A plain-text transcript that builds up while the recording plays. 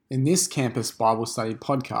In this Campus Bible Study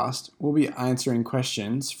podcast, we'll be answering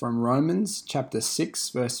questions from Romans chapter 6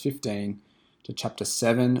 verse 15 to chapter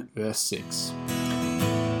 7 verse 6.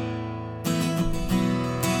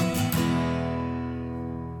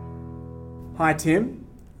 Hi Tim.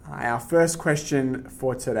 Our first question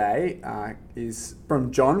for today is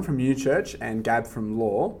from John from U Church and Gab from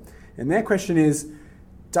Law. And their question is,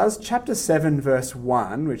 does chapter 7 verse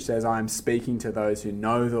 1, which says, I am speaking to those who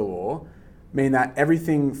know the law, mean that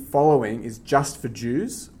everything following is just for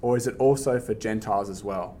Jews, or is it also for Gentiles as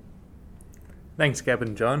well? Thanks, Gab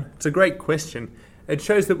and John. It's a great question. It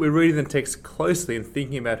shows that we're reading the text closely and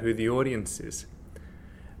thinking about who the audience is.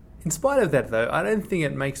 In spite of that, though, I don't think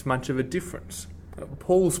it makes much of a difference.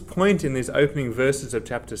 Paul's point in these opening verses of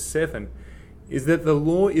chapter 7 is that the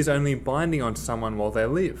law is only binding on someone while they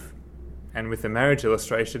live. And with the marriage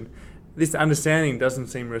illustration, this understanding doesn't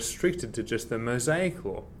seem restricted to just the Mosaic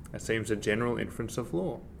law. It seems a general inference of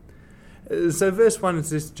law. So verse 1 is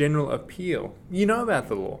this general appeal. You know about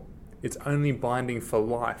the law. It's only binding for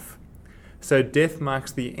life. So death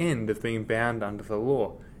marks the end of being bound under the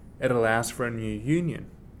law. It allows for a new union.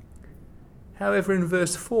 However, in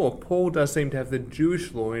verse 4, Paul does seem to have the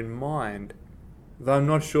Jewish law in mind, though I'm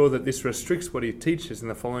not sure that this restricts what he teaches in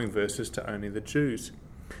the following verses to only the Jews.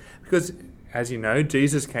 Because, as you know,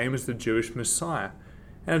 Jesus came as the Jewish Messiah,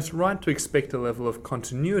 and it's right to expect a level of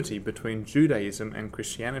continuity between Judaism and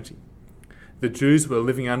Christianity. The Jews were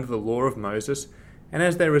living under the law of Moses, and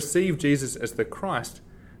as they received Jesus as the Christ,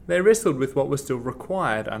 they wrestled with what was still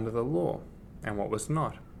required under the law, and what was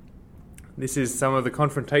not. This is some of the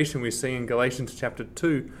confrontation we see in Galatians chapter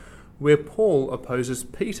 2, where Paul opposes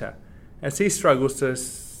Peter, as he struggles to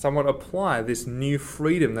somewhat apply this new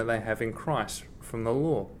freedom that they have in Christ from the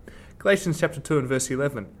law. Galatians chapter 2 and verse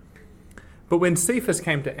 11. But when Cephas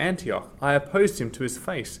came to Antioch, I opposed him to his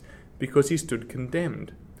face, because he stood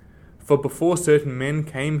condemned. For before certain men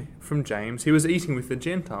came from James, he was eating with the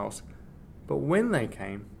Gentiles. But when they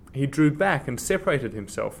came, he drew back and separated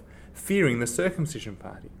himself, fearing the circumcision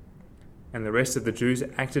party. And the rest of the Jews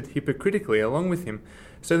acted hypocritically along with him,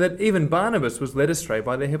 so that even Barnabas was led astray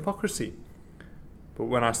by their hypocrisy. But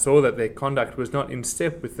when I saw that their conduct was not in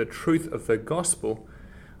step with the truth of the gospel,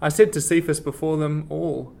 I said to Cephas before them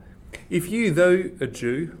all, if you, though a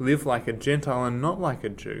Jew, live like a Gentile and not like a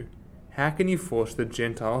Jew, how can you force the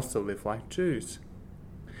Gentiles to live like Jews?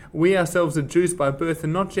 We ourselves are Jews by birth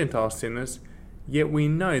and not Gentile sinners, yet we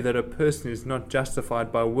know that a person is not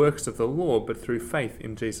justified by works of the law, but through faith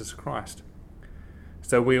in Jesus Christ.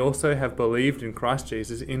 So we also have believed in Christ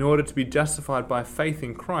Jesus in order to be justified by faith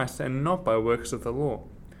in Christ and not by works of the law,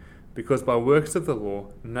 because by works of the law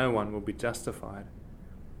no one will be justified.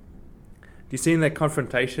 Do you see in that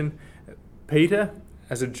confrontation, Peter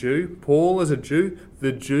as a Jew, Paul as a Jew,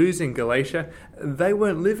 the Jews in Galatia, they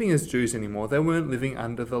weren't living as Jews anymore. They weren't living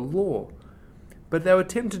under the law. But they were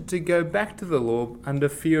tempted to go back to the law under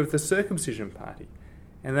fear of the circumcision party.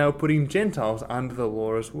 And they were putting Gentiles under the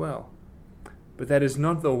law as well. But that is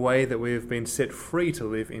not the way that we have been set free to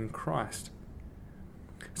live in Christ.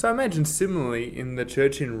 So I imagine similarly in the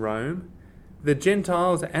church in Rome, the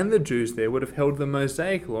Gentiles and the Jews there would have held the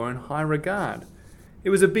Mosaic law in high regard.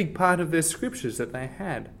 It was a big part of their scriptures that they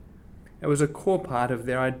had. It was a core part of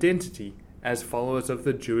their identity as followers of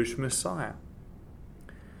the Jewish Messiah.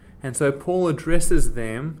 And so Paul addresses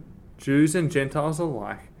them, Jews and Gentiles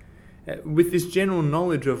alike, with this general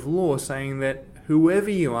knowledge of law, saying that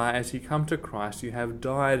whoever you are as you come to Christ, you have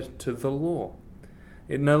died to the law.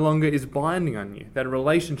 It no longer is binding on you. That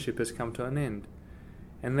relationship has come to an end.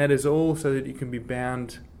 And that is all so that you can be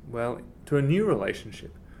bound, to a new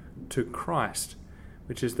relationship, to Christ,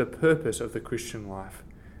 which is the purpose of the Christian life,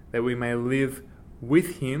 that we may live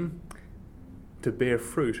with him to bear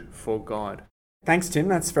fruit for God. Thanks, Tim.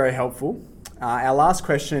 That's very helpful. Our last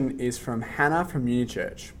question is from Hannah from U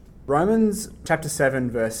Church. Romans chapter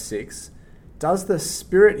 7 verse 6. Does the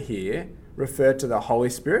Spirit here refer to the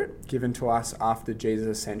Holy Spirit given to us after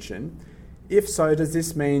Jesus' ascension? If so, does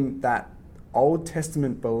this mean that Old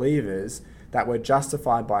Testament believers that were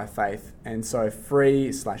justified by faith and so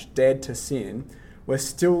free/dead to sin were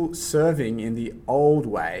still serving in the old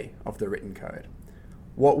way of the written code?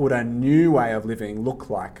 What would a new way of living look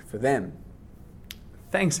like for them?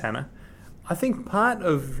 Thanks, Hannah. I think part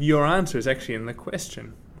of your answer is actually in the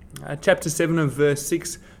question. Chapter 7 of verse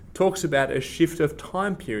 6 talks about a shift of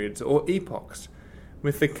time periods or epochs.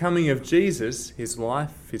 With the coming of Jesus, his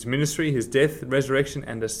life, his ministry, his death, resurrection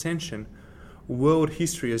and ascension, world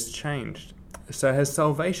history has changed. So has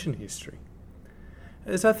salvation history.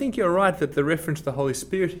 So I think you're right that the reference to the Holy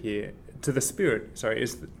Spirit here, is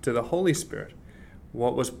to the Holy Spirit,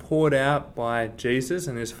 what was poured out by Jesus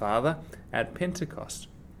and his Father at Pentecost.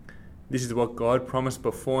 This is what God promised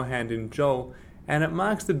beforehand in Joel, and it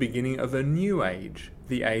marks the beginning of a new age,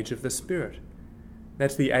 the age of the Spirit.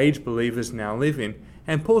 That's the age believers now live in,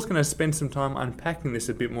 and Paul's going to spend some time unpacking this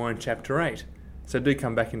a bit more in chapter 8, so do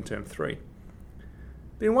come back in term 3.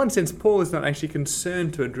 But in one sense, Paul is not actually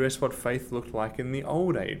concerned to address what faith looked like in the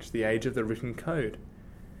old age, the age of the written code.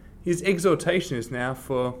 His exhortation is now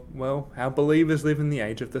for, how believers live in the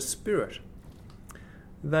age of the Spirit.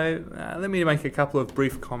 Though, let me make a couple of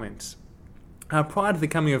brief comments. Prior to the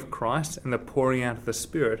coming of Christ and the pouring out of the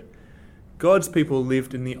Spirit, God's people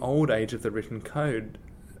lived in the old age of the written code,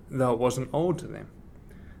 though it wasn't old to them.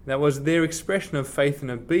 That was their expression of faith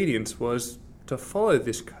and obedience was to follow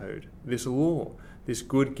this code, this law, this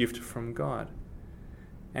good gift from God.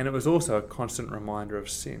 And it was also a constant reminder of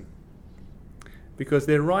sin. Because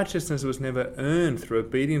their righteousness was never earned through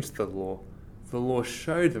obedience to the law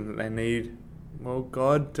showed them that they need,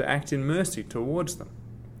 God to act in mercy towards them,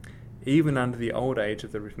 even under the old age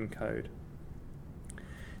of the written code.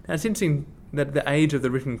 Now it's interesting that the age of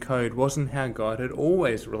the written code wasn't how God had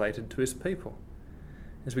always related to his people.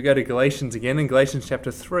 As we go to Galatians again, in Galatians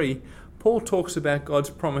chapter 3, Paul talks about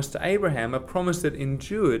God's promise to Abraham, a promise that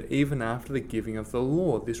endured even after the giving of the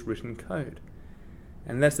law, this written code.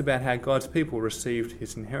 And that's about how God's people received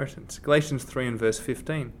his inheritance. Galatians 3 and verse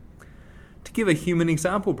 15. To give a human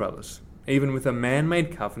example, brothers, even with a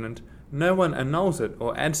man-made covenant, no one annuls it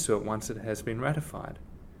or adds to it once it has been ratified.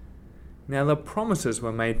 Now the promises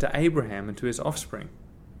were made to Abraham and to his offspring.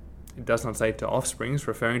 It does not say to offsprings,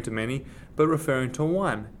 referring to many, but referring to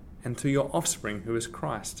one, and to your offspring who is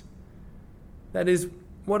Christ. That is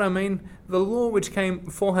what I mean. The law which came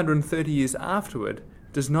 430 years afterward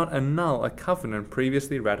does not annul a covenant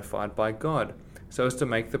previously ratified by God, so as to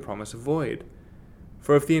make the promise void.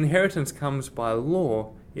 For if the inheritance comes by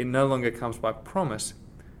law, it no longer comes by promise,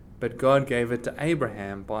 but God gave it to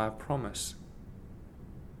Abraham by a promise.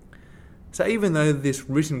 So even though this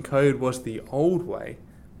written code was the old way,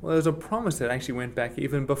 there was a promise that actually went back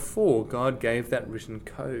even before God gave that written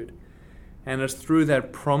code. And it's through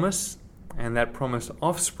that promise and that promised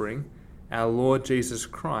offspring, our Lord Jesus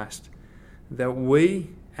Christ, that we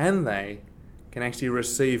and they can actually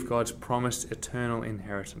receive God's promised eternal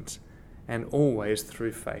inheritance, and always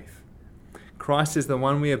through faith. Christ is the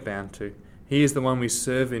one we are bound to. He is the one we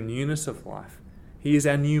serve in newness of life. He is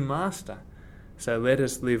our new master. So let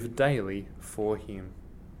us live daily for him.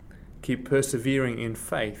 Keep persevering in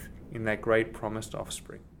faith in that great promised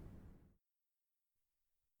offspring.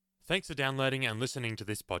 Thanks for downloading and listening to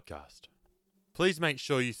this podcast. Please make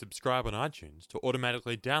sure you subscribe on iTunes to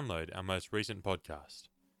automatically download our most recent podcast.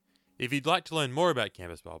 If you'd like to learn more about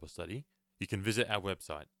Campus Bible Study, you can visit our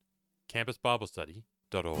website,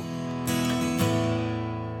 campusbiblestudy.org.